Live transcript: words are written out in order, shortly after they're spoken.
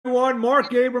Everyone,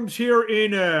 Mark Abrams here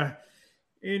in a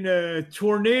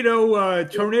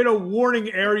tornado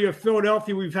warning area of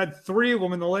Philadelphia. We've had 3 of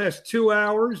them in the last 2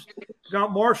 hours.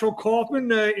 Got Marshall Kaufman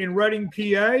in Reading,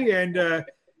 PA,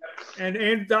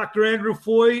 and Dr. Andrew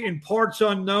Foy in parts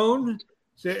unknown.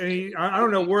 So, I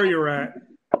don't know where you're at.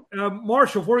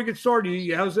 Marshall, before we get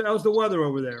started, how's the weather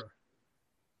over there?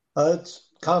 It's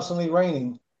constantly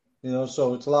raining,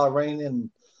 so it's a lot of rain, and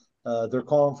they're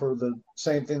calling for the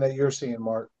same thing that you're seeing,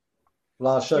 Mark. A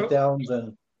lot of shutdowns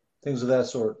and things of that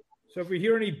sort. So if we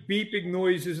hear any beeping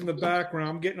noises in the background,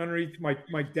 I'm getting underneath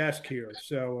my desk here.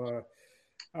 So,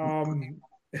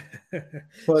 but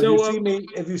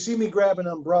if you see me grab an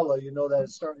umbrella, you know that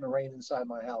it's starting to rain inside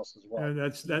my house as well.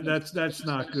 That's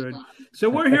not good. So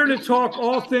we're here to talk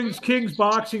all things Kings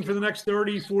boxing for the next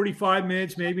 30, 45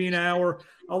 minutes, maybe an hour.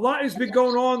 A lot has been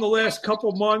going on the last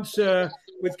couple months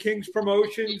with Kings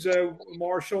Promotions,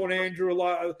 Marshall and Andrew. A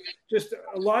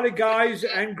lot of guys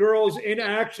and girls in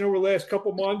action over the last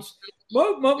couple months.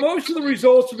 Most of the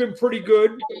results have been pretty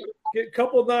good. A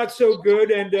couple not so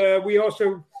good, and we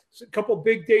also a couple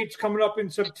big dates coming up in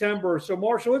September. So,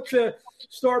 Marshall, let's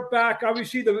start back.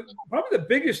 Obviously, probably the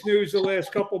biggest news the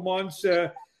last couple months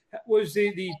was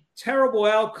the terrible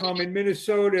outcome in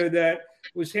Minnesota that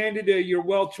was handed to your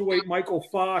welterweight Michael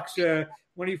Fox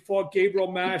when he fought Gabriel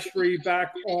Mastery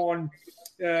back at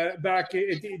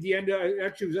the end of,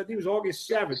 actually, I think it was August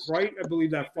 7th, right? I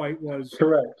believe that fight was.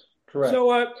 Correct.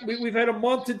 So we've had a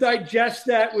month to digest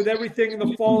that with everything in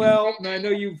the fallout, and I know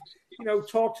you've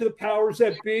talked to the powers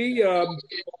that be.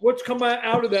 What's come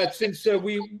out of that since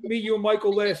you and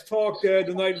Michael last talked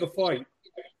the night of the fight?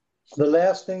 The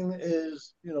last thing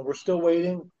is, we're still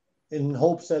waiting in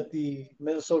hopes that the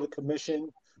Minnesota Commission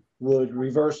would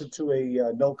reverse it to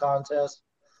a no contest.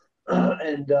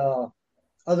 And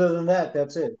other than that,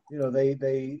 that's it.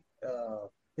 They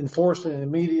enforced an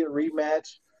immediate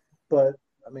rematch, but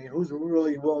I mean, who's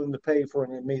really willing to pay for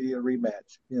an immediate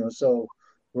rematch? So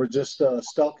we're just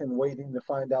stuck and waiting to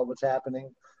find out what's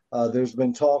happening. There's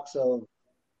been talks of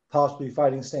possibly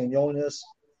fighting Stanionis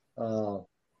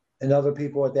and other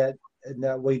people in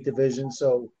that weight division.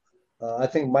 So I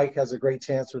think Mike has a great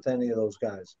chance with any of those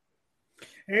guys.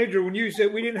 Andrew, when you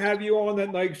said we didn't have you on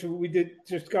that night, so we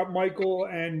just got Michael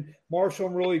and Marshall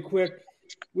really quick.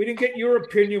 We didn't get your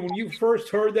opinion when you first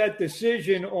heard that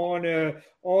decision on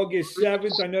August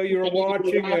 7th. I know you were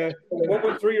watching. What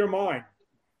went through your mind?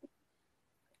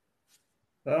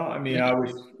 Well, I mean, I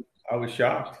was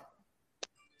shocked,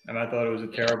 and I thought it was a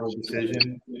terrible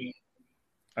decision.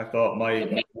 I thought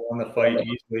Mike won the fight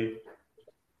easily.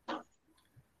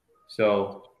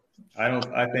 So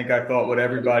I think I thought what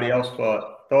everybody else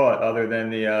thought, other than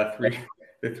the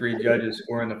three judges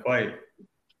scoring the fight.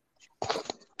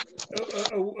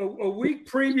 A week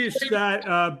previous to that,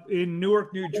 in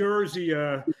Newark, New Jersey,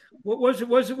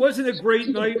 wasn't a great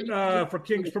night for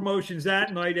Kings Promotions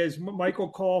that night, as Michael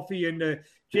Coffey and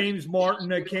James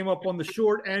Martin came up on the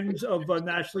short ends of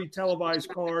nationally televised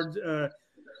cards.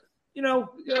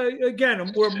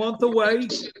 Again, we're a month away.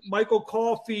 Michael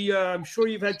Coffey, I'm sure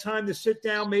you've had time to sit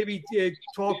down, maybe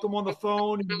talk to him on the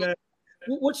phone. And,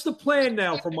 what's the plan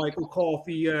now for Michael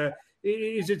Coffey?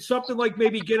 Is it something like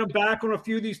maybe get him back on a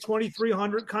few of these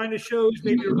 2,300 kind of shows,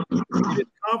 maybe get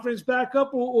confidence back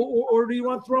up, or do you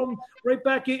want to throw him right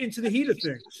back into the heat of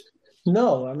things?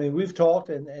 No, I mean, we've talked,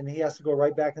 and he has to go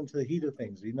right back into the heat of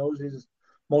things. He knows he's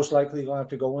most likely going to have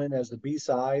to go in as the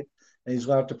B-side, and he's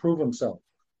going to have to prove himself.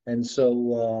 And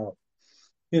so,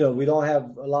 we don't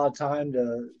have a lot of time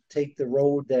to take the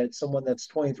road that someone that's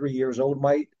 23 years old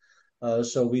might.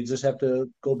 So we just have to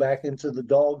go back into the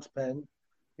dog's pen,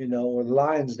 or the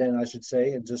lion's den, I should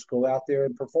say, and just go out there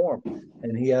and perform.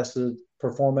 And he has to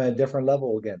perform at a different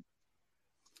level again.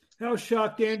 How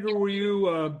shocked, Andrew, were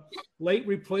you? Late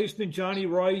replacement Johnny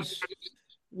Rice.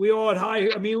 We all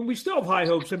had we still have high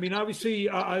hopes. I mean, obviously,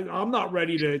 I'm not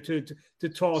ready to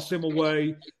toss him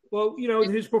away. Well,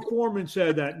 his performance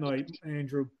that night,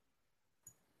 Andrew.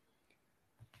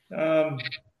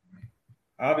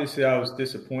 Obviously, I was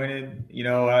disappointed.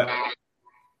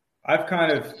 I've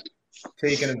kind of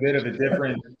taken a bit of a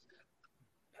different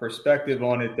perspective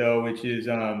on it, though, which is,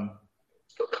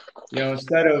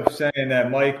 instead of saying that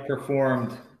Mike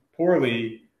performed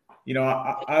poorly,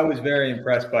 I was very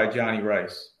impressed by Johnny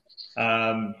Rice.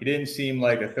 He didn't seem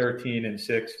like a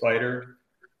 13-6 fighter.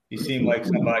 He seemed like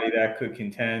somebody that could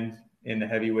contend in the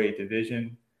heavyweight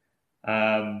division.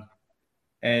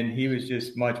 And he was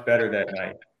just much better that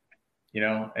night,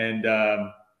 and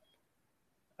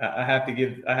I have to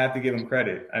give him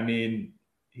credit. I mean,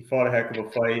 he fought a heck of a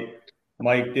fight.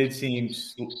 Mike did seem,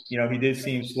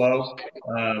 slow,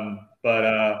 but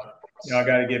I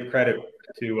got to give credit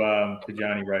to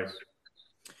Johnny Rice.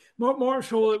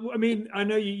 Marshall, I mean, I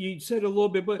know you said a little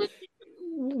bit, but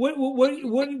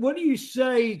what do you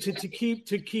say to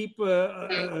keep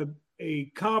a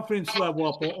confidence level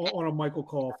up on a Michael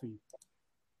Coffey?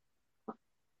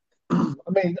 I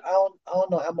mean, I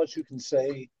don't know how much you can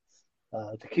say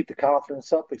to keep the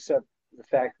confidence up, except the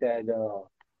fact that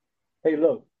hey,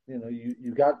 look,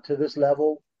 you got to this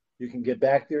level, you can get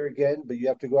back there again, but you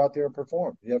have to go out there and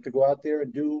perform. You have to go out there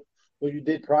and do what you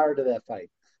did prior to that fight,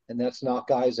 and that's knock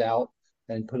guys out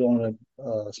and put on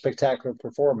a spectacular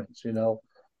performance. And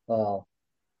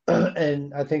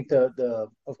I think the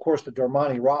of course the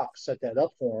Darmani Rock set that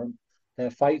up for him.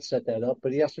 That fight set that up,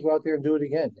 but he has to go out there and do it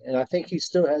again. And I think he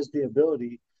still has the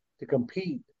ability to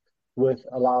compete with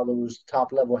a lot of those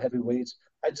top level heavyweights.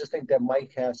 I just think that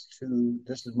Mike has to.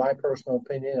 This is my personal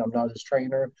opinion. I'm not his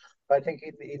trainer, but I think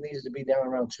he needs to be down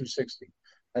around 260.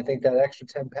 I think that extra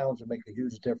 10 pounds would make a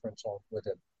huge difference with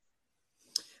him.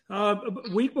 A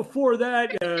week before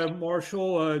that,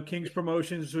 Marshall, King's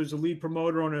Promotions was the lead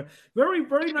promoter on a very,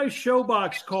 very nice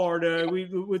showbox card.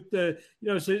 With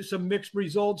some mixed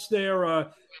results there.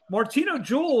 Martino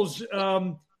Jules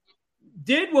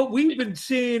did what we've been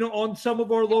seeing on some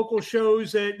of our local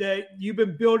shows that you've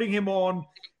been building him on.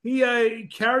 He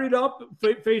carried up,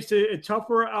 faced a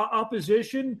tougher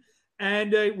opposition,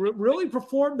 and really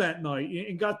performed that night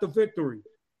and got the victory.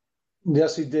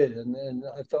 Yes, he did, and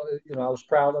I thought I was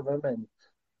proud of him,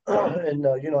 and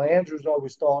Andrews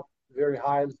always thought very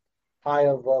high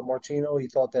of Martino. He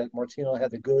thought that Martino had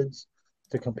the goods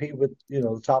to compete with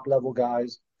the top level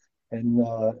guys,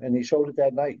 and he showed it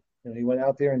that night. He went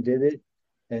out there and did it,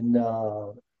 and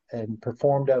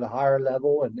performed at a higher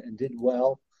level and did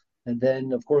well. And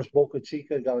then of course Boca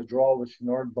Chica got a draw with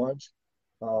Shenard Bunch,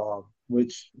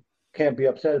 which can't be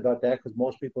upset about that because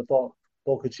most people thought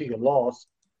Boca Chica lost.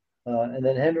 And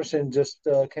then Henderson just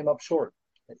came up short,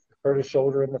 hurt his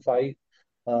shoulder in the fight.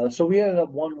 So we ended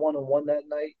up 1-1-1 that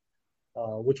night,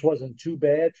 which wasn't too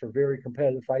bad for very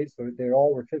competitive fights. They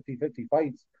all were 50-50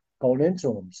 fights going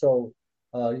into them. So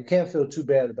you can't feel too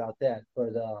bad about that.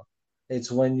 But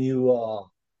it's when you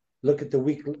look at the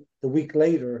week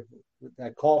later with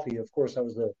that Coffey, of course, that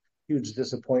was a huge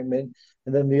disappointment.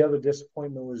 And then the other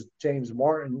disappointment was James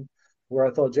Martin, where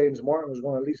I thought James Martin was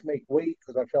going to at least make weight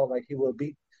because I felt like he would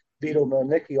beat Vito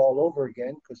Melnicki all over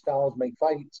again because styles make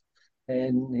fights.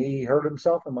 And he hurt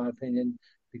himself, in my opinion,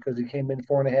 because he came in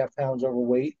 4.5 pounds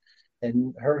overweight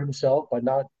and hurt himself by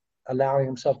not allowing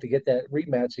himself to get that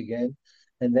rematch again.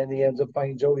 And then he ends up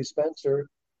fighting Joey Spencer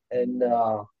and,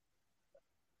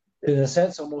 in a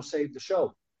sense, almost saved the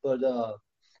show. But look,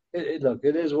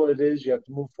 it is what it is. You have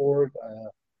to move forward.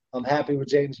 I'm happy with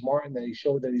James Martin that he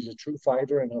showed that he's a true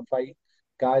fighter and he'll fight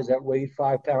guys that weighed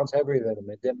 5 pounds heavier than him.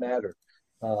 It didn't matter.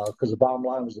 Because the bottom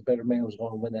line was the better man was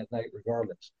going to win that night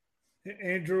regardless.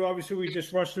 Andrew, obviously we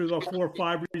just rushed through the 4 or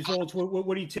 5 results.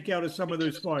 What do you take out of some of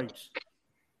those fights?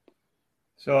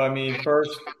 So, I mean,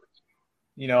 first,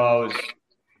 I was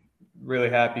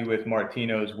really happy with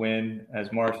Martino's win.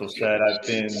 As Marshall said, I've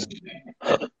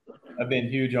been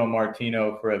huge on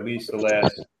Martino for at least the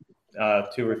last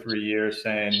 2 or 3 years,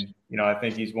 saying, I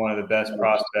think he's one of the best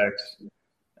prospects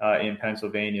in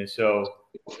Pennsylvania. So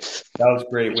that was a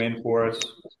great win for us.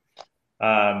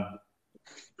 As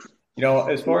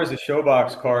far as the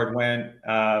showbox card went,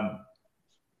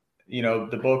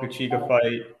 the Boca Chica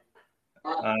fight,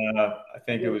 I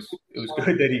think it was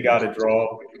good that he got a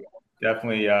draw.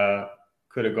 Definitely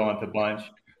could have gone to Bunch.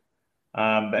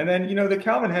 And then, the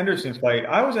Calvin Henderson fight,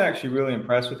 I was actually really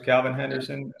impressed with Calvin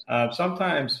Henderson.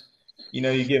 Sometimes,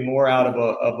 you get more out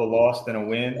of a loss than a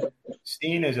win.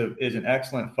 Steen is an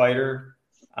excellent fighter.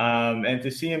 And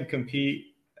to see him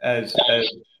compete as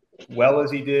well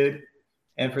as he did,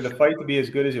 and for the fight to be as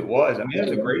good as it was, I mean, it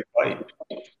was a great fight.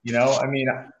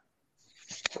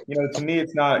 To me,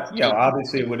 it's not,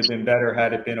 obviously it would have been better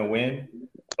had it been a win,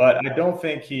 but I don't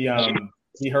think he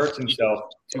hurts himself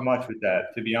too much with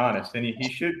that, to be honest. And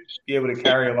he should be able to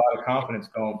carry a lot of confidence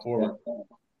going forward.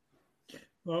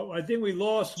 Well, I think we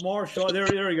lost Marshall.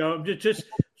 There we go. Just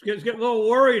getting a little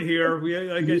worried here.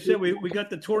 Like I said, we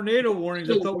got the tornado warnings.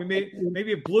 I thought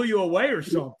maybe it blew you away or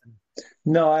something.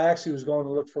 No, I actually was going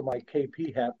to look for my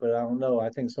KP hat, but I don't know. I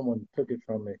think someone took it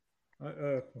from me.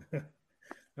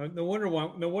 No wonder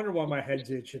why my head's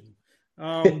itching.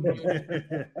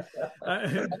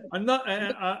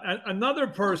 Another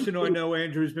person who I know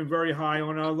Andrew has been very high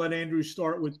on. I'll let Andrew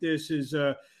start with this. Is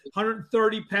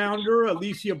 130-pounder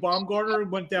Alicia Baumgartner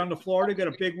went down to Florida, got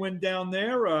a big win down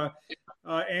there.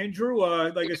 Andrew,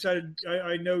 like I said,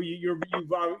 I know you've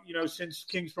since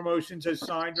King's Promotions has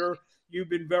signed her, you've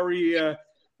been very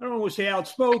I don't want to say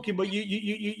outspoken, but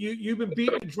you've been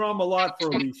beating the drum a lot for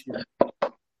Alicia.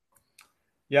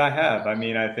 Yeah, I have. I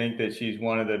mean, I think that she's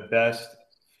one of the best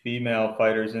female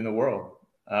fighters in the world.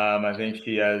 I think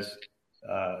she has,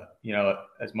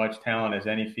 as much talent as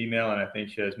any female, and I think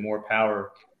she has more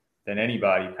power than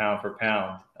anybody, pound for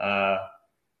pound.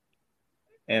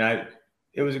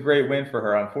 It was a great win for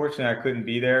her. Unfortunately, I couldn't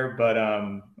be there, but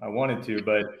I wanted to.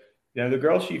 But the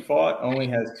girl she fought only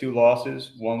has 2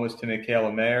 losses. One was to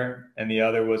Michaela Mayer, and the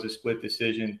other was a split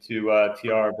decision to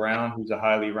Tiara Brown, who's a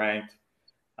highly ranked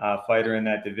fighter in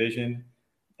that division.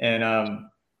 And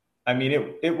I mean,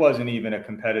 it wasn't even a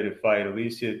competitive fight.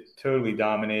 Alicia totally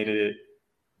dominated it.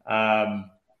 I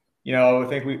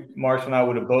think Marshall and I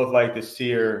would have both liked to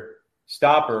see her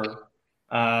stop her.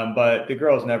 But the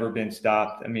girl's never been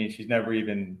stopped. I mean, she's never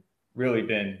even really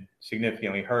been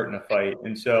significantly hurt in a fight.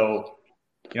 And so,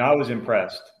 I was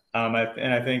impressed.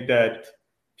 I think that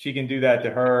she can do that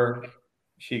to her.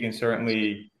 She can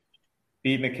certainly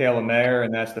beat Michaela Mayer,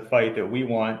 and that's the fight that we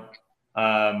want.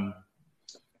 I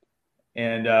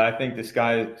think the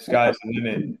sky's the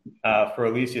limit for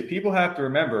Alicia. People have to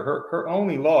remember her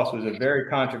only loss was a very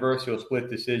controversial split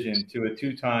decision to a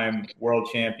 2-time world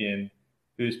champion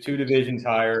who's 2 divisions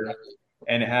higher,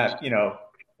 and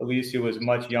Alicia was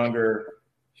much younger.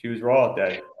 She was raw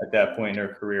at that point in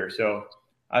her career. So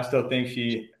I still think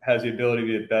she has the ability to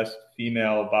be the best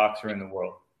female boxer in the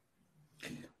world. I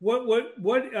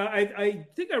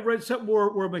think I read something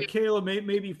where Michaela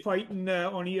may be fighting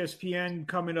on ESPN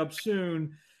coming up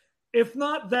soon. If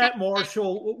not that,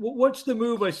 Marshall, what's the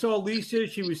move? I saw Lisa.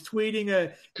 She was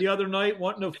tweeting the other night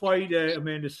wanting to fight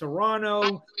Amanda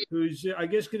Serrano, who's, I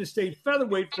guess, going to stay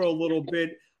featherweight for a little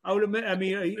bit. I would imagine. I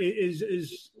mean,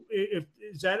 is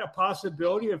that a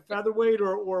possibility of featherweight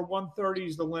or 130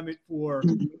 is the limit for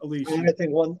Alicia? I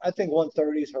think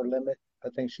 130 is her limit. I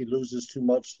think she loses too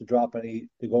much to go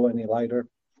any lighter.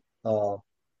 But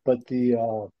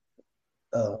the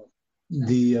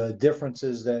difference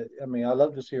is that, I mean, I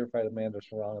love to see her fight Amanda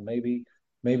Serrano. Maybe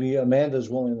Amanda's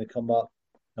willing to come up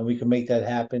and we can make that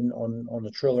happen on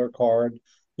the Triller card.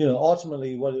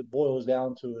 Ultimately what it boils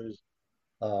down to is,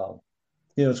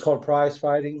 it's called prize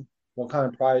fighting. What kind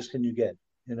of prize can you get?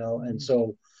 And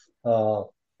so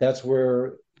that's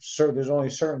where there's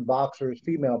only certain boxers,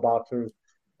 female boxers,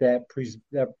 that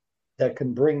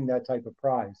can bring that type of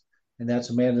prize. And that's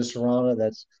Amanda Serrano,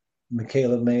 that's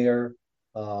Michaela Mayer,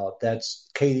 that's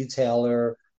Katie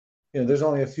Taylor. There's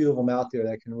only a few of them out there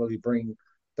that can really bring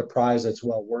the prize that's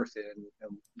well worth it,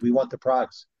 and we want the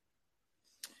prize.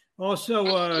 Also,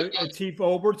 Atif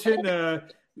Overton,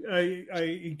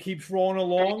 he keeps rolling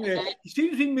along. He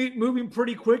seems to be moving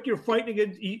pretty quick. You're fighting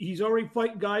against. He's already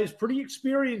fighting guys, pretty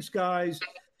experienced guys.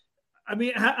 I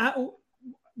mean,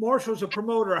 Marshall's a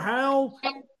promoter. How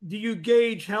do you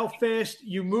gauge how fast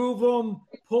you move him,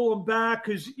 pull him back?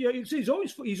 Because he's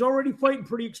already fighting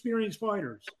pretty experienced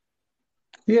fighters.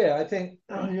 Yeah, I think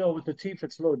with the Teef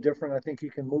it's a little different. I think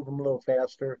you can move him a little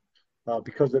faster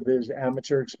because of his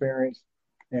amateur experience,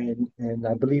 and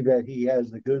I believe that he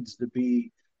has the goods to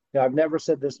be. I've never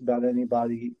said this about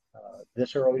anybody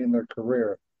this early in their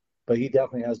career, but he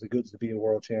definitely has the goods to be a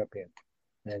world champion.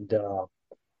 And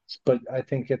but I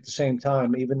think at the same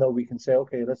time, even though we can say,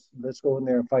 okay, let's go in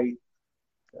there and fight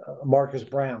Marcus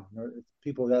Brown or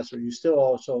people of that sort, you still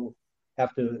also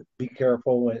have to be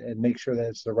careful and make sure that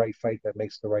it's the right fight that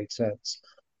makes the right sense.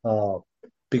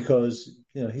 Because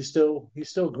he's still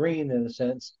green in a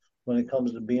sense when it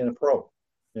comes to being a pro.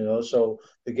 So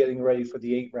they're getting ready for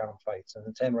the 8-round fights and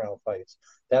the 10-round fights.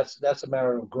 That's a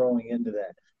matter of growing into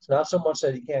that. It's not so much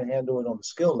that he can't handle it on the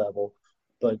skill level,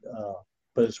 but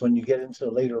it's when you get into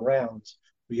the later rounds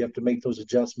where you have to make those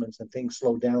adjustments and things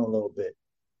slow down a little bit.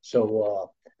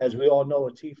 So as we all know,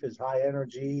 Atif is high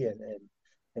energy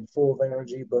and full of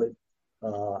energy, but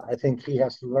I think he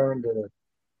has to learn to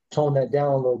tone that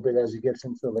down a little bit as he gets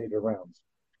into the later rounds.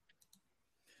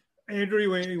 Andrew,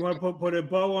 you want to put a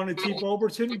bow on Atif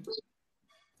Overton?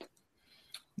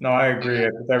 No, I agree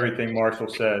with everything Marshall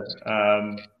said.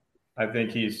 I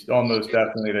think he's almost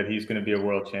definitely that he's going to be a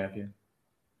world champion.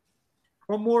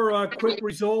 One more quick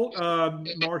result.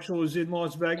 Marshall was in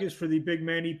Las Vegas for the big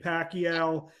Manny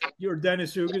Pacquiao or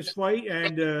Dennis Ugas fight,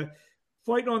 and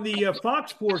fight on the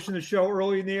Fox portion of the show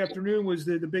early in the afternoon was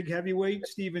the big heavyweight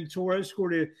Steven Torres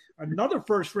scored another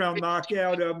first-round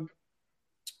knockout.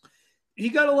 He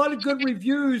got a lot of good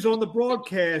reviews on the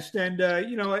broadcast, and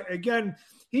again,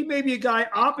 he may be a guy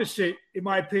opposite, in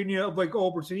my opinion, of like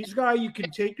Overton. He's a guy you can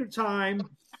take your time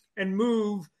and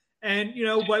move. And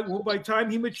by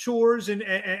time he matures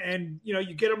and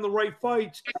you get him the right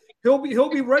fights, he'll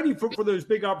be ready for those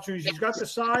big opportunities. He's got the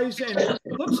size, and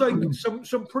looks like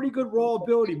some pretty good raw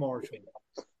ability, Marshall.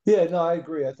 Yeah, no, I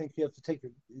agree. I think you have to take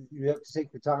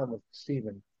the time with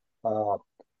Steven.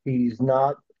 He's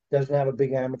not doesn't have a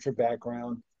big amateur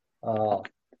background.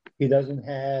 He doesn't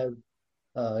have.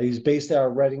 He's based out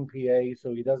of Reading, PA,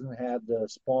 so he doesn't have the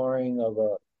sparring of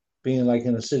being like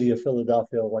in the city of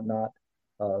Philadelphia or whatnot.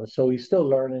 So he's still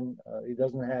learning. He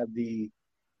doesn't have the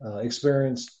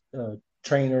experienced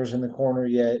trainers in the corner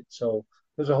yet. So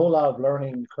there's a whole lot of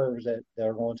learning curves that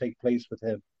are going to take place with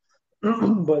him.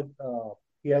 But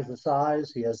he has the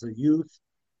size, he has the youth,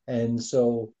 and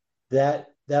so that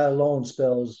alone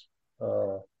spells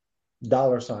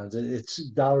dollar signs. It's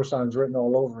dollar signs written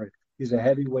all over it. He's a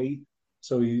heavyweight,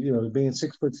 so being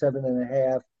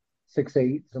 6'7.5",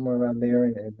 6'8", somewhere around there,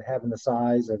 and having the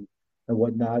size and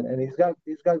whatnot, and he's got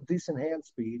decent hand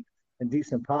speed and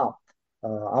decent pop.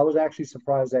 I was actually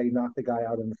surprised that he knocked the guy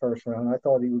out in the first round. I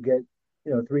thought he would get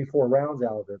 3-4 rounds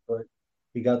out of it, but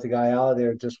he got the guy out of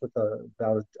there just with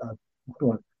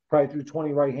probably threw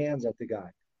 20 right hands at the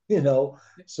guy.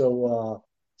 So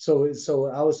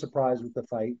I was surprised with the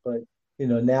fight, but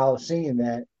now seeing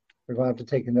that, we're going to have to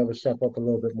take another step up a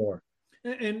little bit more.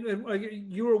 And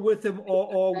you were with him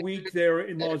all week there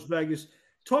in Las Vegas.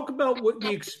 Talk about what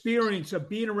the experience of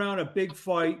being around a big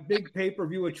fight, big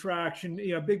pay-per-view attraction,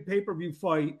 big pay-per-view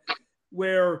fight,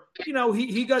 where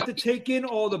he got to take in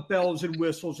all the bells and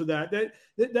whistles of that.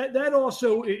 That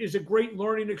also is a great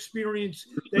learning experience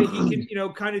that he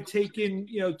can kind of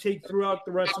take throughout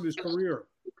the rest of his career.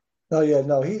 Oh yeah,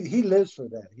 no, he lives for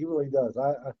that. He really does.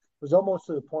 I was almost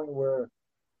to the point where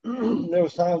there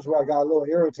was times where I got a little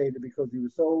irritated because he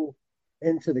was so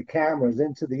into the cameras,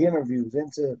 into the interviews,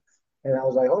 and I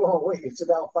was like, hold on, wait, it's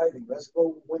about fighting. Let's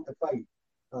go win the fight.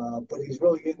 But he's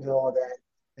really into all that,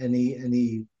 and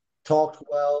he talks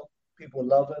well. People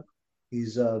love him.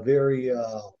 He's very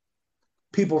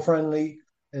people friendly,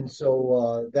 and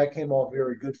so that came off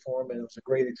very good for him, and it was a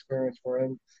great experience for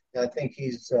him. And I think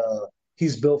he's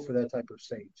built for that type of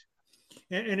stage.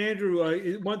 And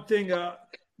Andrew, one thing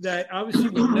that obviously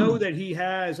we know that he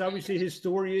has, obviously his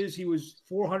story is he was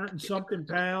 400 and something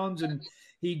pounds, and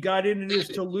he got into this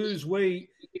to lose weight.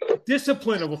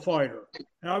 Discipline of a fighter.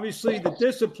 And obviously the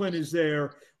discipline is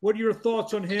there. What are your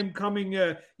thoughts on him coming,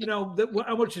 how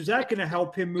much is that going to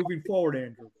help him moving forward,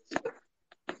 Andrew?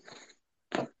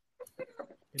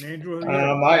 And Andrew,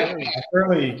 I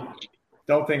certainly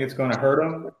don't think it's going to hurt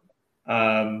him.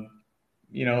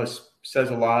 It says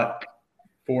a lot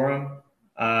for him.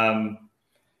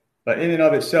 But in and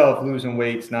of itself, losing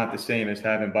weight is not the same as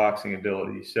having boxing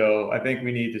ability. So I think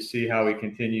we need to see how he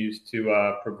continues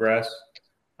to progress.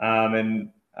 And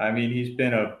I mean, he's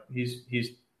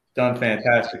done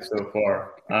fantastic so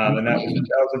far. And that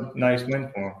was a nice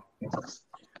win for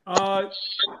him.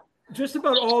 Just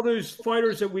about all those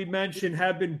fighters that we mentioned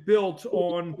have been built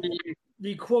on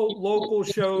the quote local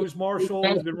shows. Marshall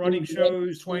has been running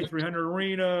shows, 2300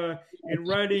 Arena in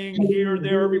Reading, here,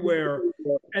 there, everywhere.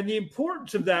 And the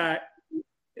importance of that,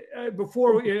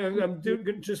 before I'm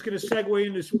just going to segue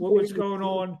into what's going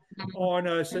on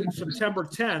September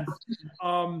 10th.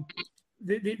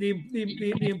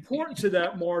 The importance of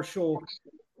that, Marshall,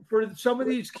 for some of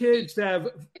these kids to have,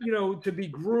 to be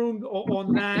groomed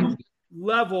on that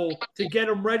level to get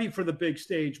them ready for the big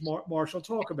stage. Marshall,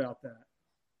 talk about that.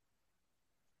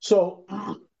 So,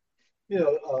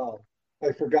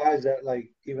 like for guys that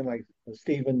even like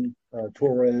Steven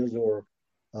Torres or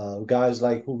guys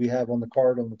like who we have on the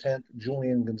card on the 10th,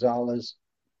 Julian Gonzalez,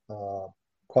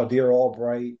 Quadir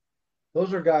Albright,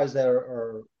 those are guys that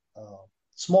are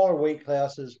smaller weight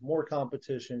classes, more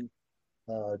competition,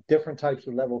 different types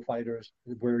of level fighters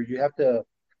where you have to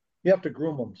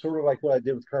groom them, sort of like what I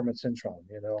did with Kermit Cintron.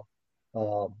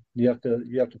 You have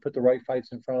to put the right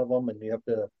fights in front of them, and you have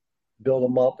to build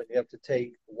them up, and you have to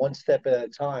take one step at a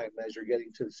time as you're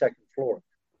getting to the second floor.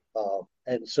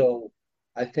 And so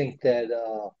I think that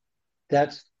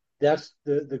that's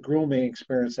the grooming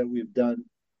experience that we've done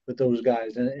with those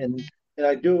guys, and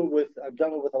I've done it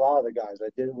with a lot of the guys. I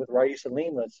did it with Rais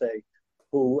Alim, let's say,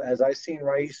 who, as I seen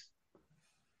Rais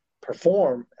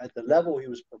perform at the level he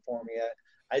was performing at,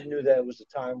 I knew that it was the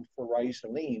time for Rais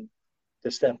Alim to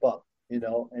step up,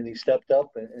 and he stepped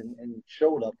up and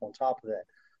showed up on top of that.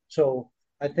 So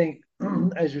I think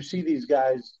as you see these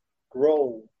guys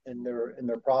grow in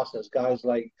their process, guys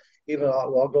like, even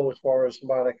I'll go as far as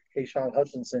somebody like Keyshawn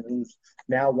Hutchinson, who's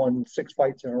now won 6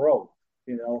 fights in a row.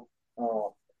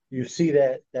 You see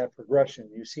that progression.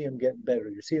 You see him getting better.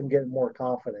 You see him getting more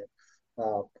confident.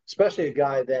 Especially a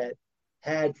guy that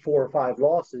had 4 or 5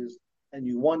 losses, and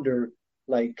you wonder,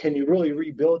 can you really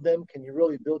rebuild them? Can you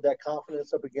really build that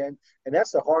confidence up again? And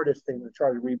that's the hardest thing, to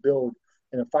try to rebuild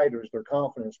in a fighter is their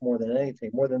confidence more than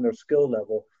anything, more than their skill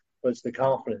level, but it's the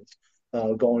confidence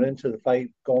going into the fight,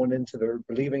 going into their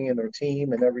believing in their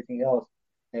team and everything else.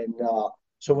 And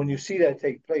so when you see that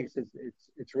take place,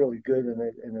 it's really good,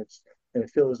 and it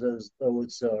feels as though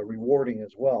it's rewarding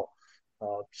as well.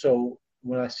 So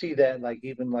when I see that, like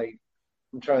even like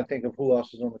I'm trying to think of who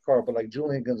else is on the card, but like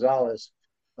Julian Gonzalez,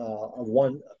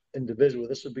 one individual,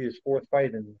 this would be his fourth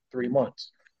fight in 3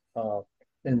 months.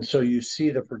 And so you see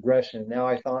the progression. Now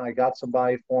I got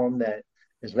somebody for him that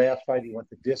his last fight he went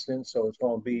the distance, so it's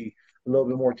going to be a little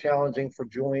bit more challenging for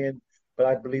Julian. But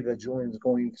I believe that Julian's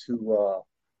going to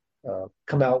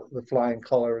come out with flying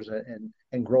colors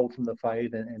and grow from the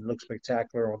fight and look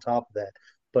spectacular on top of that.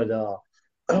 But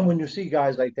when you see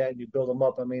guys like that and you build them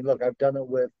up, I mean, look, I've done it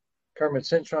with Kermit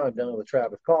Cintron, I've done it with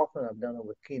Travis Kaufman, I've done it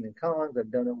with Keenan Collins,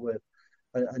 I've done it with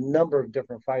a number of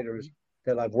different fighters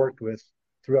that I've worked with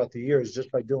throughout the years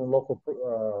just by doing local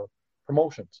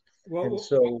promotions. And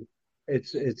so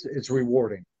it's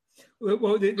rewarding.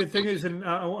 Well, the thing is, and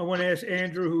I want to ask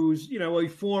Andrew, who's a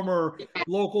former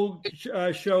local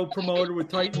show promoter with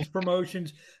Titans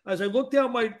Promotions. As I look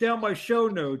down my show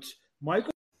notes,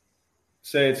 Michael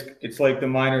say it's like the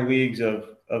minor leagues of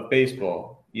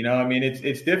baseball. I mean,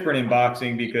 it's different in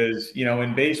boxing because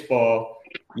in baseball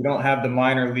you don't have the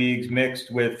minor leagues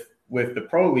mixed with the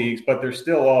pro leagues, but they're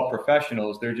still all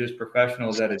professionals. They're just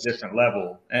professionals at a different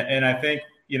level, and I think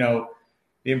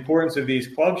the importance of these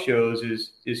club shows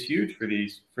is huge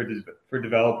for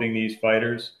developing these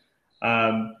fighters.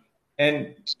 And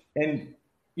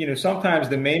sometimes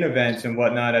the main events and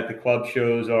whatnot at the club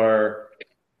shows are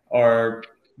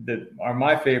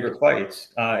my favorite fights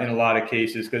in a lot of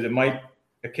cases, because it might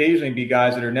occasionally be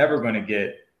guys that are never going to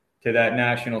get to that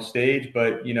national stage,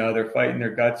 but they're fighting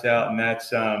their guts out, and that's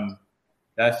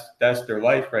their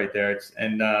life right there.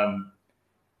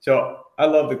 So I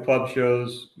love the club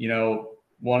shows.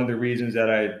 One of the reasons that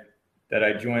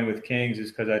I joined with Kings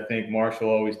is because I think Marshall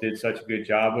always did such a good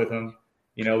job with them.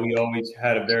 We always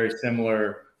had a very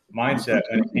similar mindset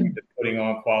when it came to putting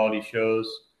on quality shows.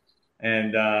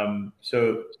 And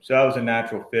so that was a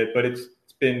natural fit. But it's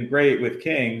been great with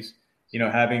Kings,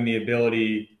 having the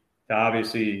ability to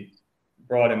obviously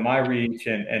broaden my reach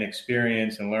and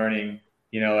experience and learning,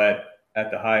 at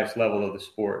the highest level of the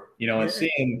sport, and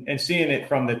seeing it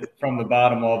from the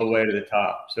bottom all the way to the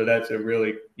top. So that's a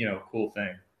really, cool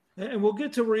thing. And we'll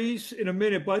get to Reese in a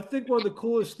minute, but I think one of the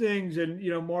coolest things, and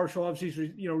Marshall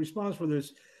obviously responds for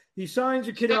this. He signs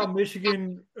a kid out of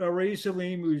Michigan, Reese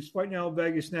Salim, who's fighting out in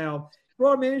Vegas now.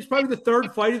 Bro, I mean, he's probably the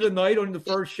third fight of the night on the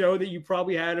first show that you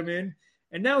probably had him in,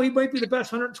 and now he might be the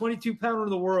best 122-pounder in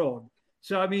the world.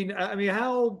 So I mean,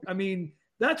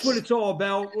 that's what it's all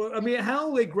about. I mean,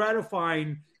 how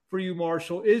gratifying for you,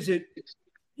 Marshall, is it?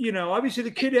 Obviously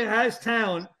the kid has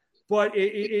talent, but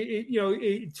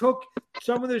it took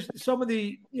some of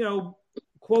the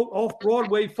quote off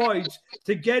Broadway fights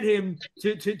to get him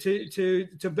to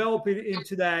develop it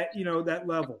into that that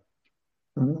level.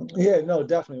 Yeah, no,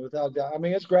 definitely, without doubt. I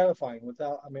mean, it's gratifying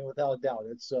without a doubt.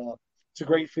 It's a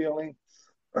great feeling,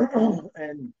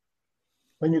 and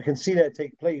when you can see that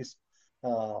take place,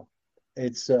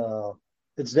 it's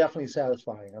definitely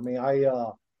satisfying. I mean,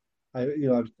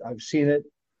 I've seen it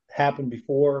happen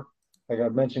before. Like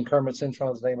I've mentioned Kermit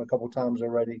Cintron's name a couple times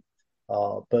already.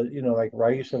 But like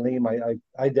Raif Salim,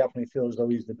 I definitely feel as though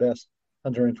he's the best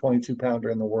 122-pounder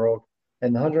in the world.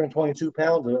 And the 122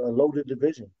 pounds, a loaded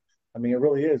division. I mean, it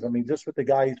really is. I mean, just with the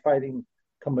guy he's fighting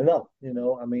coming up,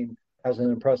 I mean, has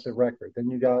an impressive record. Then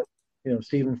you got,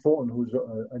 Stephen Fulton, who's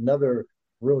another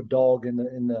real dog in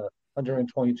the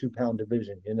 122-pound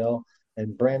division,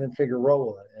 and Brandon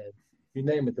Figueroa, and you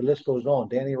name it, the list goes on.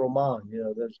 Danny Roman,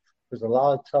 there's a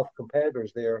lot of tough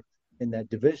competitors there in that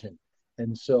division.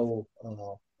 And so,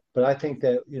 but I think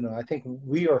that, I think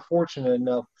we are fortunate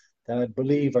enough that I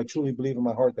truly believe in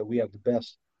my heart that we have the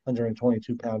best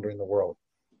 122-pounder in the world.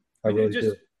 I really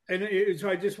do. And so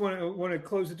I just want to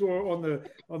close the door on the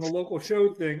local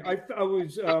show thing. I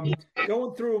was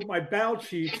going through my bout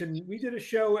sheets, and we did a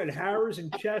show at Harris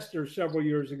and Chester several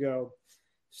years ago.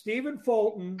 Stephen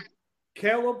Fulton,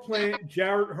 Caleb Plant,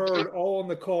 Jarrett Hurd, all on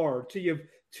the card. So you have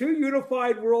two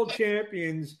unified world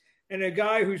champions and a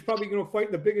guy who's probably going to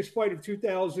fight the biggest fight of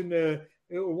 2000,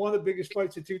 one of the biggest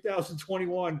fights of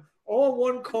 2021, all on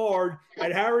one card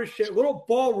at Harris, a little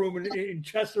ballroom in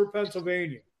Chester,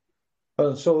 Pennsylvania.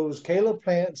 So it was Caleb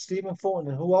Plant, Stephen Fulton,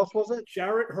 and who else was it?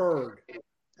 Jarrett Hurd.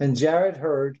 And Jarrett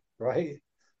Hurd, right?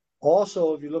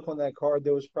 Also, if you look on that card,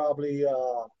 there was probably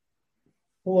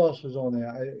who else was on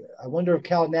there? I wonder if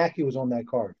Cal Nacky was on that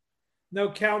card. No,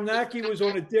 Cal Nacky was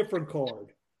on a different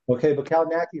card. Okay, but Cal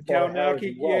Nacky fought Harris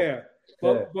as well. Yeah.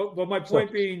 Yeah. But my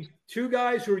point being, two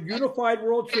guys who are unified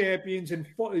world champions, and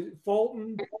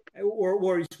Fulton,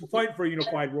 or he's fighting for a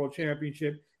unified world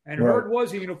championship, and Hurd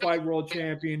was a unified world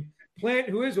champion. Plant,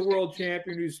 who is a world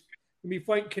champion, who's going to be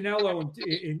fighting Canelo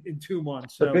in 2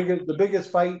 months. So the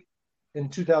biggest fight in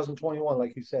 2021,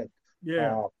 like you said.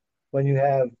 Yeah. When you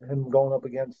have him going up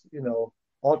against,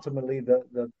 ultimately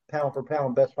the pound for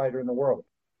pound best fighter in the world,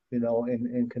 in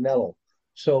Canelo.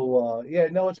 So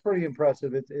it's pretty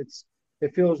impressive.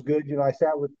 It feels good. I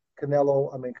sat with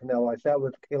Canelo. I sat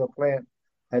with Caleb Plant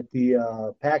at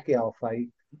the Pacquiao fight,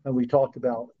 and we talked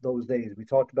about those days. We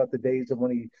talked about the days of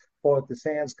when he fought at the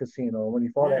Sands Casino, when he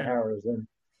fought at Harrah's, and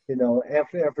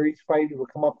after each fight, he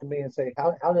would come up to me and say,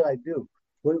 "How did I do?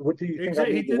 What do you think I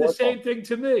need He to did the work same on?" thing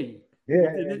to me.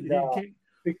 Yeah,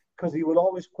 because he would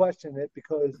always question it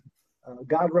because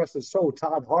God rest his soul,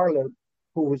 Todd Harleb,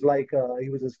 who was like he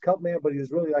was his cup man, but he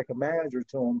was really like a manager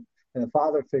to him and a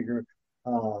father figure.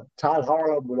 Todd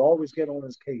Harleb would always get on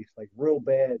his case, like real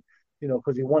bad,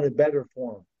 because he wanted better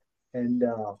for him,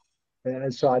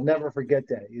 and so I never forget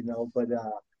that, But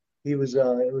he was.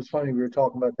 It was funny, we were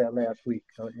talking about that last week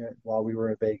while we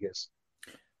were in Vegas.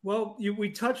 Well,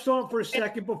 we touched on it for a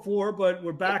second before, but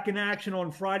we're back in action on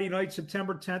Friday night,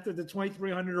 September 10th at the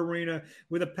 2300 Arena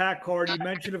with a packed card. You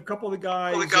mentioned a couple of the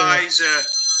guys.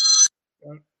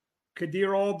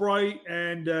 Kadir Albright,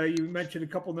 and you mentioned a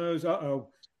couple of those.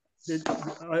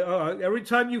 Every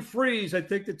time you freeze, I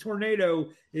think the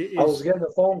tornado is. I was getting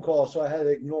a phone call, so I had to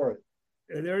ignore it.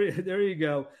 There you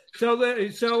go. So I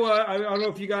don't know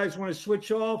if you guys want to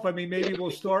switch off. I mean, maybe we'll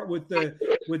start with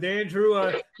Andrew.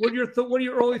 What are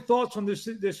your early thoughts on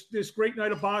this great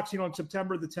night of boxing on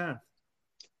September the 10th?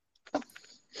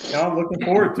 I'm looking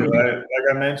forward to it.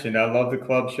 Like I mentioned, I love the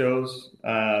club shows.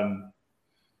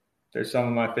 They're some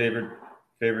of my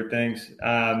favorite things.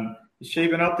 It's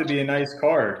shaping up to be a nice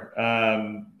card.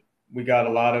 We got a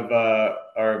lot of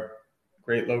our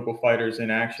great local fighters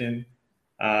in action.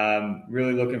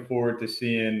 Really looking forward to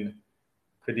seeing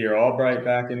Kadir Albright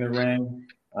back in the ring.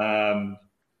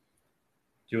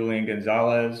 Julian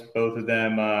Gonzalez, both of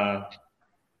them,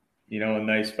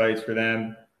 nice fights for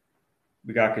them.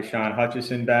 We got Kashawn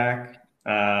Hutchison back.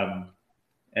 And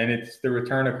it's the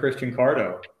return of Christian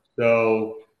Cardo.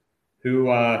 So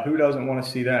who doesn't want to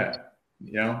see that?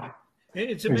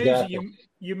 It's amazing. Exactly.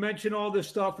 You mentioned all this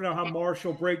stuff and how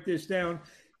Marshall break this down.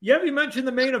 You haven't mentioned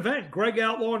the main event, Greg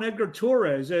Outlaw and Edgar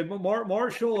Torres.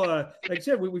 Marshall, like I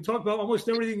said, we talked about almost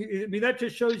everything. I mean, that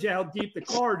just shows you how deep the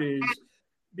card is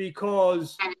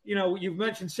because, you've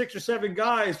mentioned 6 or 7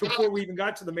 guys before we even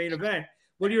got to the main event.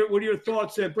 What are your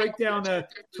thoughts? Break down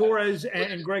Torres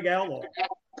and Greg Outlaw.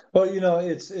 Well,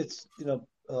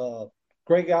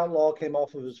 Greg Outlaw came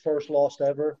off of his first loss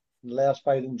ever, the last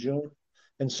fight in June,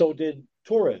 and so did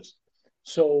Torres.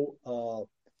 So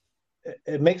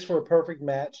it makes for a perfect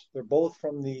match. They're both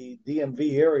from the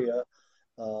DMV area.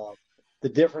 The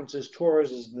difference is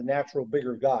Torres is the natural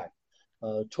bigger guy.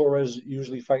 Torres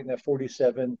usually fighting at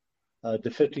 47 to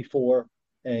 54,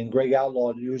 and Greg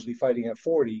Outlaw usually fighting at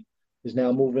 40 is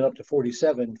now moving up to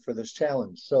 47 for this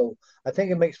challenge. So I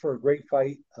think it makes for a great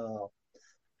fight. I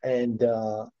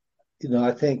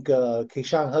think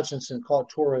Kashawn Hutchinson caught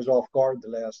Torres off guard the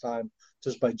last time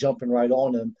just by jumping right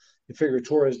on him. You figure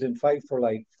Torres didn't fight for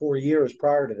like 4 years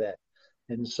prior to that.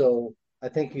 And so I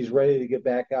think he's ready to get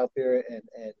back out there and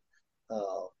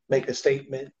make a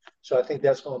statement. So I think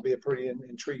that's going to be a pretty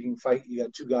intriguing fight. You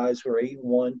got two guys who are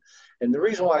 8-1. And the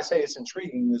reason why I say it's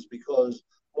intriguing is because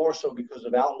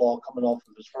of Outlaw coming off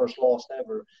of his first loss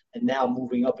ever and now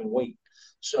moving up in weight.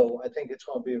 So I think it's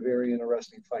going to be a very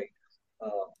interesting fight.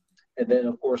 And then,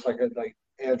 of course, like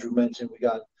Andrew mentioned, we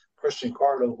got Christian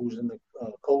Cardo, who's in the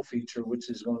co-feature, which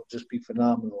is going to just be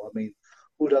phenomenal. I mean,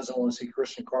 who doesn't want to see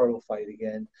Christian Cardo fight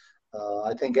again?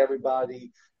 I think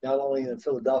everybody, not only in the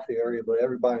Philadelphia area, but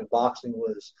everybody in boxing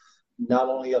was not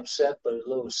only upset, but a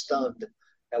little stunned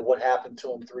at what happened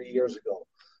to him 3 years ago.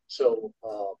 So,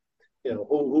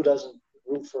 who doesn't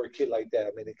root for a kid like that?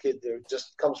 I mean, the kid there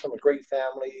just comes from a great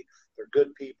family. They're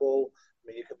good people. I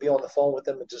mean, you could be on the phone with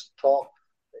them and just talk,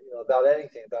 about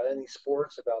anything, about any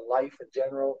sports, about life in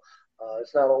general.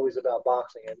 It's not always about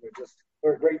boxing, and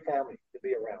they're a great family to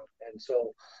be around. And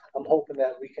so I'm hoping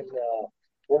that we can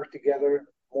work together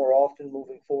more often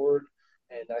moving forward.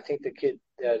 And I think the kid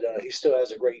that he still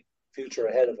has a great future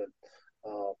ahead of him.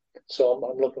 So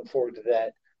I'm looking forward to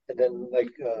that. And then,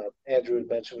 like Andrew had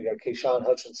mentioned, we got Kashawn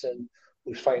Hutchinson,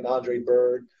 who's fighting Andre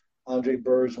Bird. Andre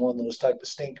Bird's one of those type of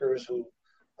stinkers who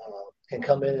can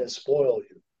come in and spoil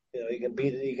you.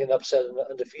 He can upset an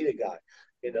undefeated guy.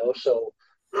 So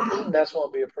that's going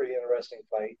to be a pretty interesting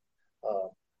fight.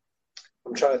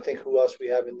 I'm trying to think who else we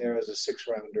have in there as a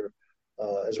 6-rounder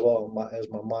as well as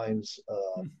my mind's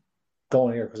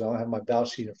going here because I don't have my bout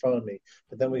sheet in front of me.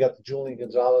 But then we got the Julian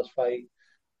Gonzalez fight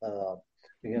uh,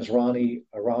 against Ronnie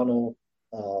Arano,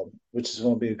 which is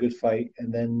going to be a good fight.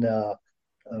 And then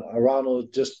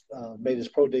Arano just made his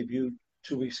pro debut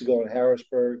 2 weeks ago in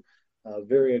Harrisburg.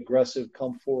 Very aggressive,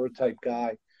 come forward type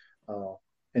guy.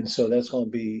 And so that's going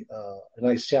to be a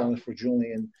nice challenge for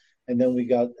Julian. And then we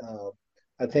got,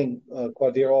 I think,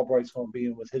 Quadir Albright's going to be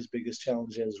in with his biggest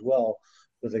challenge as well,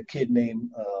 with a kid named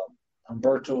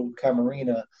Humberto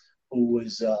Camarena, who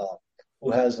has got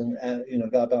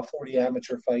about 40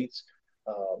 amateur fights.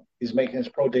 He's making his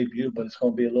pro debut, but it's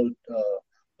going to be a little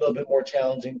bit more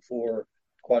challenging for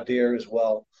Quadir as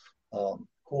well.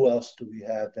 Who else do we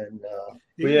have? And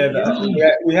we have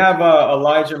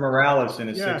Elijah Morales in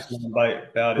a 6-round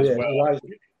bout as well.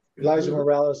 Elijah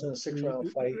Morales in a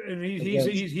 6-round fight, and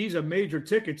he's a major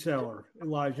ticket seller.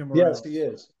 Elijah Morales. Yes, he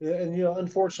is. And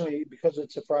unfortunately, because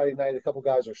it's a Friday night, a couple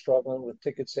guys are struggling with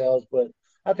ticket sales, but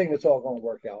I think it's all going to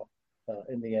work out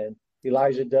in the end.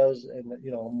 Elijah does, and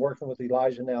I'm working with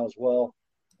Elijah now as well.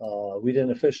 We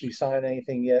didn't officially sign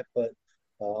anything yet, but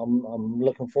I'm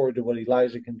looking forward to what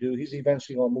Elijah can do. He's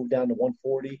eventually going to move down to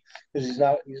 140 because he's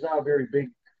not very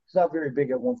big. He's not very big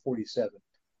at 147.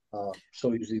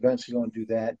 So he's eventually going to do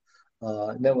that.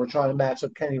 And then we're trying to match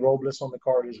up Kenny Robles on the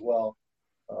card as well.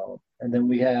 And then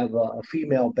we have a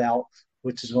female bout,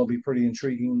 which is going to be pretty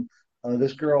intriguing.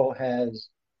 This girl has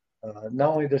not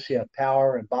only does she have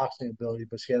power and boxing ability,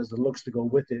 but she has the looks to go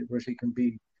with it, where she can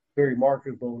be very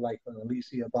marketable, like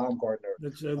Alicia Baumgartner.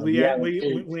 That's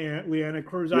Leanna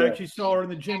Cruz. Yeah. I actually saw her in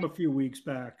the gym a few weeks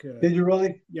back. Did you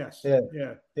really? Yes. Yeah.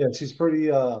 She's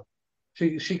pretty.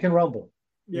 She can rumble.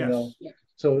 Yes.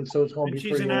 So it's going to be.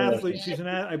 She's an athlete.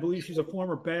 I believe she's a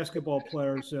former basketball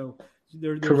player. So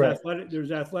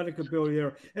there's athletic ability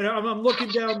there. And I'm looking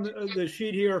down the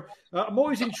sheet here. I'm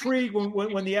always intrigued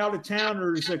when the out of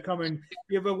towners come in.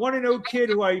 You have a 1-0 kid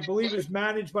who I believe is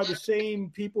managed by the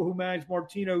same people who managed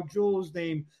Martino Jules,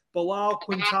 named Bilal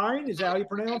Quintine. Is that how you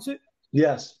pronounce it?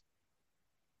 Yes.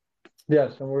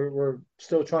 And we're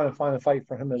still trying to find a fight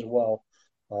for him as well.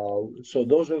 So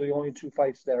those are the only 2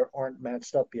 fights that aren't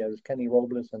matched up yet, is Kenny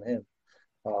Robles and him.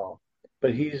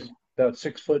 But he's about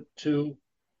 6'2",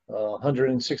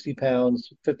 160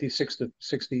 pounds, 56 to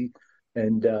 60.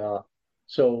 And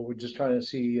so we're just trying to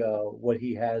see what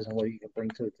he has and what he can bring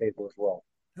to the table as well.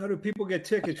 How do people get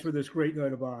tickets for this great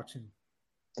night of boxing?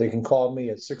 They can call me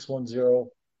at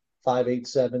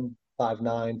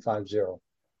 610-587-5950.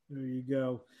 There you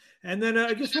go. And then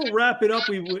I guess we'll wrap it up.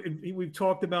 We've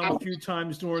talked about him a few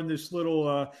times during this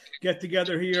little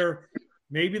get-together here.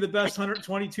 Maybe the best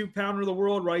 122-pounder in the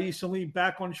world, Rais Salim,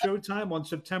 back on Showtime on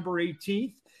September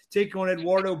 18th, taking on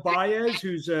Eduardo Baez,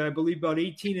 who's, I believe, about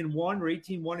 18-1 or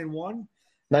 18-1-1.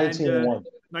 19-1.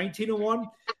 19-1.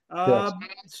 Yes.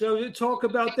 So to talk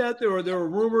about that, there are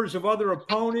rumors of other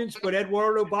opponents, but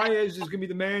Eduardo Baez is going to be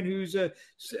the man who's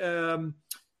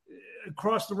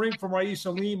across the ring from Rais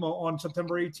Salim on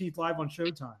September 18th, live on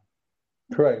Showtime.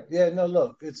 Correct. Yeah. No.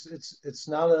 Look, it's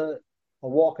not a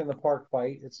walk in the park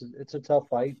fight. It's a tough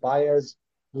fight. Baez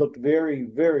looked very,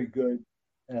 very good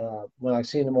when I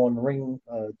seen him on the ring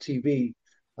TV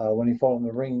when he fought in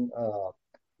the ring,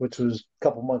 which was a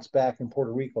couple months back in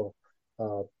Puerto Rico.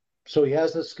 So he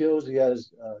has the skills. He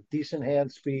has decent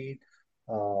hand speed,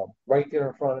 right there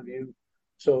in front of you.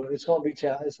 So it's going to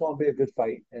be a good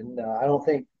fight, and I don't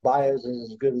think Baez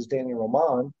is as good as Danny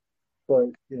Roman,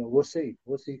 but we'll see.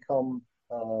 We'll see come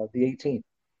the 18th,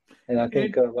 and I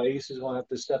think Rais is going to have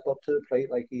to step up to the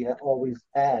plate like he always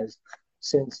has.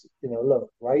 Since look,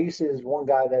 Rais is one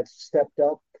guy that's stepped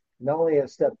up. Not only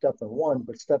has stepped up and won,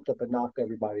 but stepped up and knocked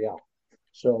everybody out.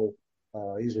 So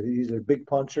he's a big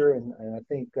puncher, and I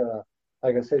think,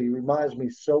 like I said, he reminds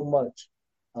me so much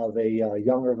of a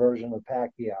younger version of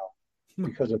Pacquiao.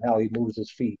 Because of how he moves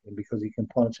his feet and because he can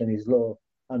punch and he's a little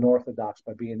unorthodox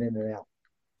by being in and out.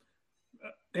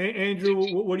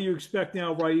 Andrew, what do you expect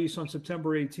now, Rais, on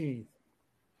September 18th?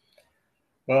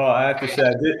 Well, I have to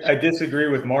say I disagree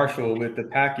with Marshall with the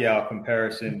Pacquiao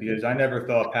comparison because I never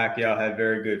thought Pacquiao had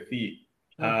very good feet.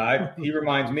 He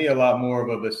reminds me a lot more of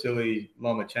a Vasily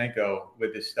Lomachenko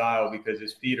with his style because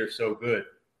his feet are so good.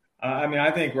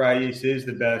 I think Rais is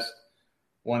the best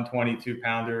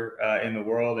 122-pounder in the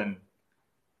world, and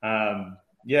when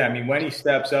he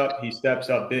steps up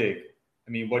big.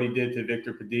 What he did to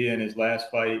Victor Padilla in his last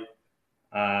fight,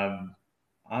 I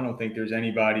don't think there's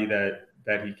anybody that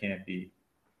he can't beat.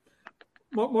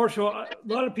 Marshall, a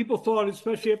lot of people thought,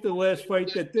 especially after the last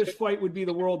fight, that this fight would be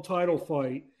the world title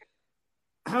fight.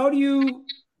 How do you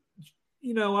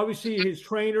obviously his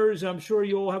trainers, I'm sure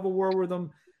you all have a word with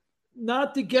him,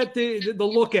 not to get the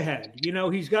look ahead.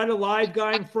 He's got a live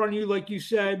guy in front of you, like you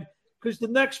said, because the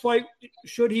next fight,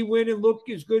 should he win and look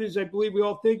as good as I believe we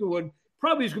all think it would,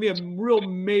 probably is going to be a real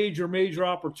major, major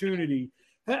opportunity.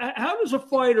 How does a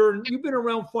fighter, and you've been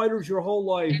around fighters your whole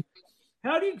life,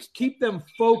 how do you keep them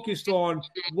focused on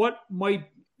what might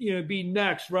be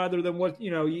next rather than what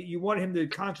you want him to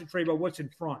concentrate on what's in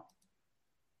front?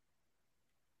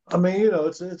 I mean,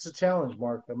 it's a challenge,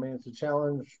 Mark. I mean, it's a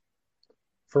challenge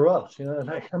for us.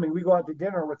 I mean, we go out to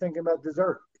dinner and we're thinking about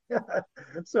dessert.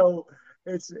 So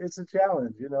it's a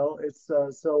challenge. It's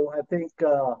so I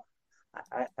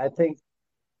think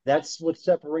that's what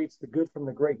separates the good from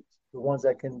the great. The ones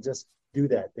that can just do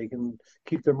that. They can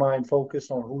keep their mind focused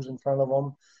on who's in front of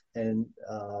them and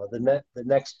the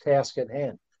next task at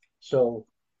hand. So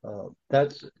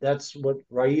that's what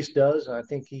Rais does. I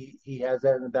think he has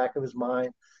that in the back of his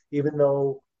mind, even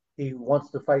though he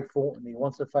wants to fight Fulton, he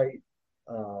wants to fight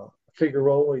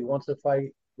Figueroa, he wants to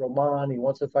fight Roman, he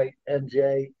wants to fight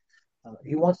MJ,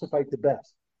 he wants to fight the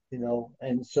best,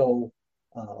 and so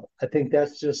I think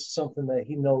that's just something that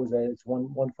he knows that it's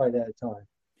one fight at a time,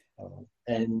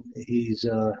 and he's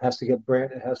has to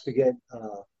get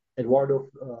Eduardo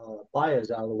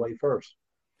Baez out of the way first.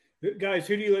 Guys,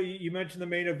 who do you mentioned the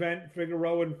main event,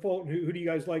 Figueroa and Fulton? Who do you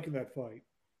guys like in that fight?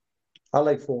 I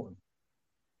like Fulton.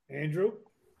 Andrew?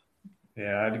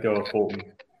 Yeah, I'd go with Fulton.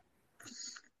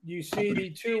 You see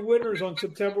the two winners on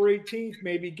September 18th,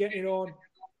 maybe getting on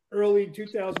early in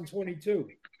 2022.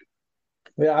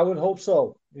 Yeah, I would hope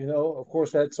so. Of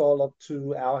course, that's all up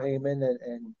to Al Heyman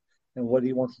and what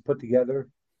he wants to put together.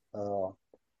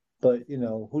 But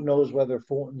who knows whether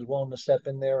Fulton's willing to step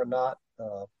in there or not.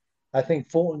 I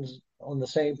think Fulton's on the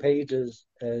same page as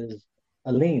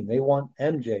Aleem. They want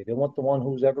MJ. They want the one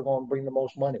who's ever going to bring the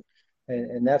most money,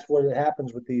 and that's what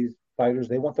happens with these fighters.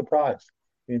 They want the prize.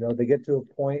 They get to a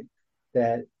point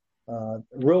that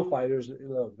real fighters,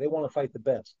 they want to fight the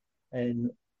best,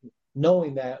 and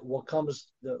knowing that what comes,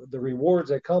 the rewards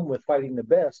that come with fighting the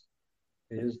best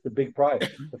is the big prize,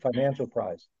 the financial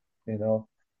prize. I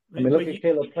mean, look at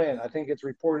Caleb Plant. I think it's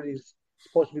reported he's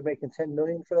supposed to be making $10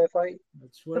 million for that fight.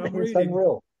 That's what I'm It's reading.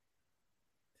 Unreal.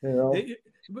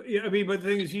 I mean, but the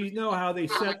thing is, how they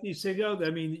set these things out. I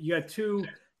mean, you got two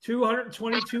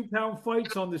 222-pound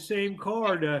fights on the same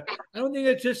card. I don't think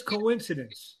it's just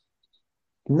coincidence.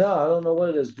 No, I don't know what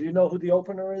it is. Do you know who the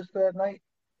opener is for that night?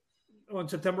 On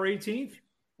September 18th?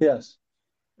 Yes.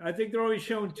 I think they're always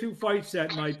showing two fights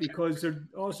that night because they're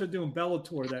also doing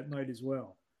Bellator that night as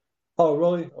well. Oh,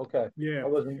 really? Okay. Yeah. I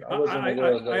wasn't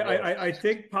aware of that. I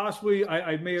think possibly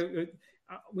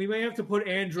we may have to put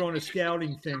Andrew on a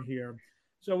scouting thing here.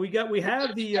 So we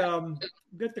have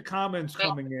the comments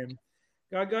coming in.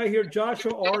 Got a guy here,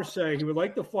 Joshua Arce. He would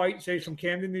like to fight, say, from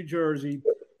Camden, New Jersey.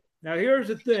 Now, here's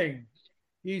the thing.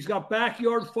 He's got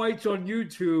backyard fights on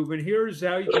YouTube, and here's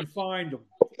how you can find them.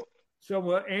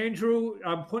 So, Andrew,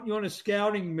 I'm putting you on a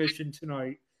scouting mission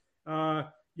tonight.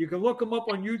 You can look him up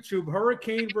on YouTube,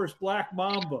 Hurricane versus Black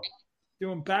Mamba,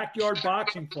 doing backyard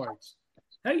boxing fights.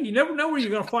 Hey, you never know where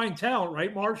you're going to find talent,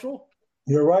 right, Marshall?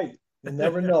 You're right. You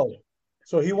never know.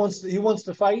 So he wants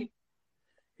to fight?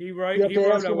 You have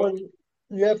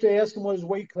to ask him what his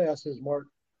weight class is, Mark.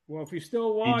 Well, if he's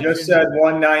still watching. He just said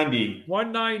 190.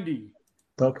 190.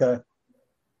 Okay.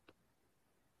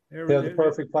 They're the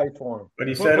perfect fight for him. But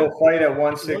he said he'll fight at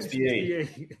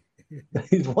 168.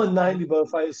 He's 190, but he'll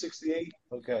fight at 68?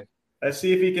 Okay. Let's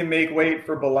see if he can make weight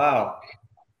for Bilal.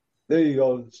 There you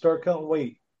go. Start cutting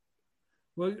weight.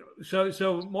 Well, so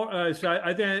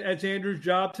I think that's Andrew's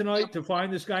job tonight to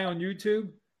find this guy on YouTube.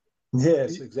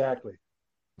 Yes, exactly.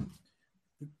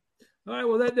 All right,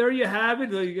 well, there you have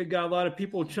it. You got a lot of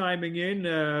people chiming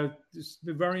in. Just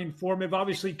very informative.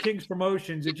 Obviously, King's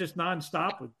Promotions, it's just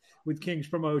nonstop with King's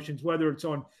Promotions, whether it's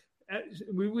on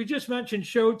we just mentioned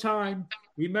Showtime.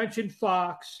 We mentioned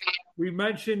Fox. We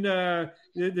mentioned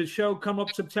the show come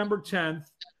up September 10th.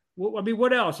 Well, I mean,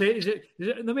 what else?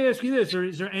 Let me ask you this: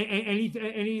 is there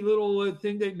any little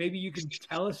thing that maybe you can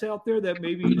tell us out there that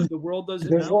maybe the world doesn't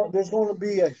know? There's going to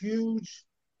be a huge.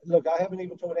 Look, I haven't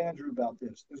even told Andrew about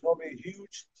this. There's going to be a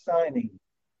huge signing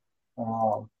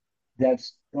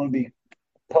that's going to be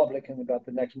public in about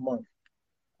the next month.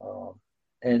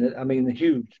 And I mean,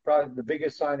 huge, probably the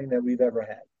biggest signing that we've ever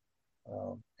had.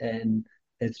 And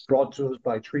it's brought to us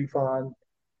by Trifon.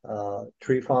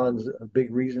 Trifon's a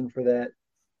big reason for that.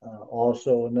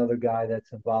 Also, another guy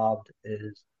that's involved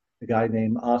is a guy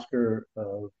named Oscar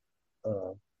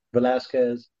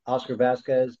Vasquez,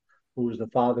 who is the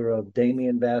father of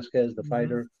Damian Vasquez, the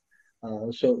fighter.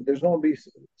 So there's going to be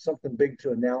something big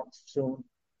to announce soon.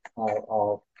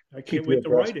 I keep can't you wait to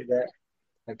abreast write of it. that.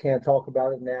 I can't talk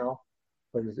about it now,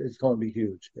 but it's going to be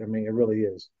huge. I mean, it really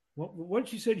is. Well,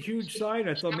 once you said huge sign,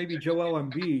 I thought maybe Joel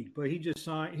Embiid, but he just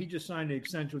signed. He just signed an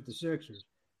extension with the Sixers.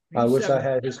 I He's wish I seven.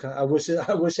 had his. I wish. I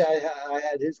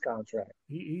had his contract.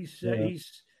 Yeah.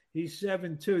 He's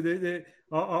 7'2".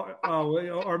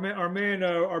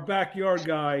 Our backyard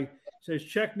guy says,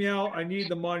 "Check me out. I need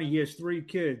the money." He has 3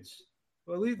 kids.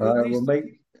 Well, All at right. Well,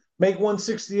 least make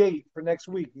 168 for next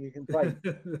week. You can fight.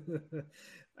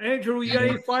 Andrew, you got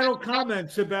any final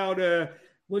comments about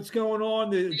what's going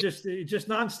on? Just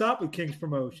nonstop with Kings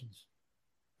Promotions.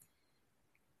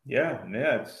 Yeah,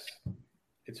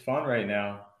 it's fun right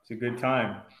now. It's a good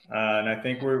time, and I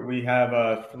think we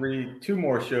have 2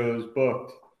 more shows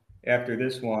booked after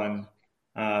this one,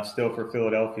 still for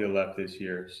Philadelphia left this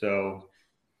year. So,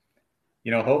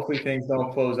 hopefully things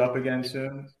don't close up again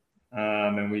soon,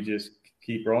 and we just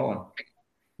keep rolling.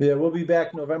 Yeah, we'll be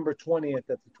back November 20th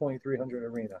at the 2300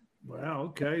 Arena. Wow.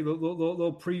 Okay.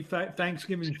 Little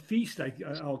pre-Thanksgiving feast.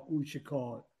 We should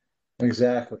call it.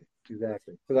 Exactly. Because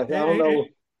I don't know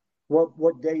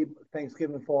what day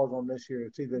Thanksgiving falls on this year.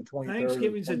 It's either the 23rd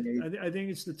Thanksgiving's or the 28th. I think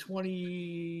it's the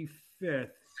 25th.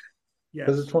 Yes.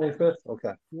 Is it 25th?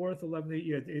 Okay. 4th, 11th,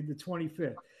 yeah, the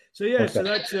 25th. So yeah, okay.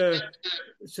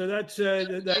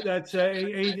 That's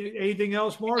anything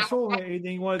else, Marshall?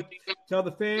 Anything you want to tell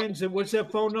the fans? And what's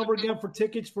that phone number again for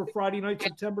tickets for Friday night,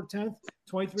 September 10th,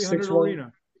 2300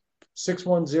 Arena?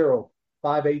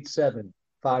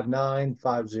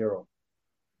 610-587-5950.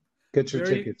 Get your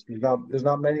tickets. There's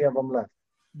not many of them left.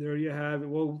 There you have it.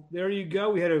 Well, there you go.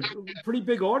 We had a pretty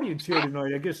big audience here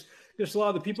tonight. I guess a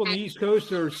lot of the people on the East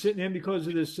Coast are sitting in because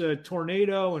of this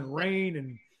tornado and rain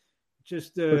and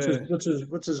just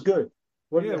which is good.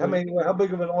 How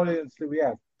big of an audience do we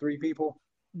have? 3 people?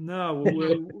 No,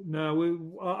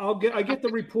 I get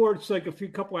the reports like a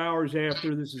couple hours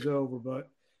after this is over, but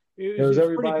it was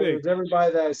everybody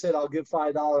that I said I'll give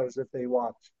 $5 if they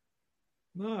watch.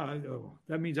 No,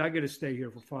 that means I got to stay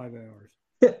here for 5 hours.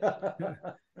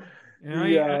 But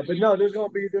no, there's gonna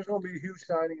be a huge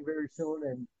signing very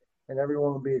soon, and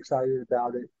everyone will be excited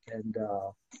about it. And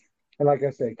like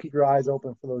I said, keep your eyes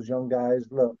open for those young guys.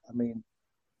 Look, I mean,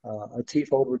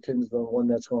 Atif Overton's the one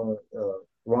that's going to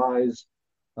rise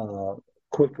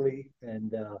quickly,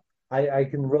 and I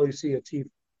can really see Atif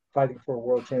fighting for a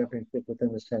world championship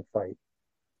within this 10th fight.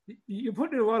 You're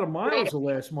putting in a lot of miles the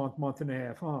last month and a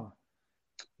half, huh?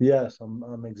 Yes,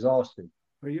 I'm exhausted.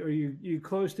 Are you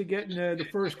close to getting the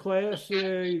first class?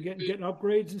 You getting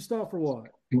upgrades and stuff, or what?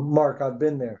 Mark, I've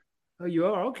been there. Oh, you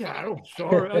are? Okay. I'm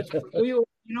sorry. You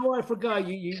know what? I forgot.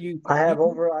 I have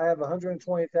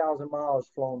 120,000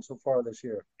 miles flown so far this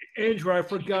year. Andrew, I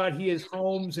forgot he has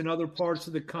homes in other parts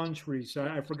of the country, so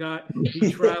I forgot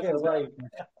he travels. Right.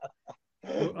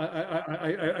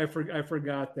 I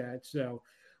forgot that. So,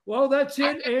 well, that's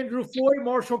it. Andrew Floyd,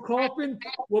 Marshall Kaufman.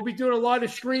 We'll be doing a lot of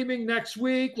streaming next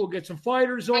week. We'll get some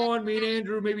fighters on. Me and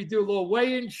Andrew maybe do a little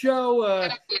weigh-in show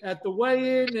at the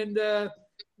weigh-in, and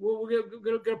we're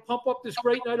going to pump up this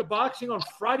great night of boxing on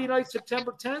Friday night,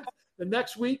 September 10th. The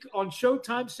next week on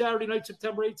Showtime, Saturday night,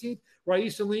 September 18th,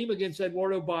 Raif Salim against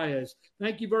Eduardo Baez.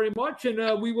 Thank you very much,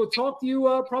 and we will talk to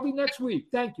you probably next week.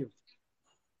 Thank you.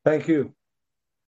 Thank you.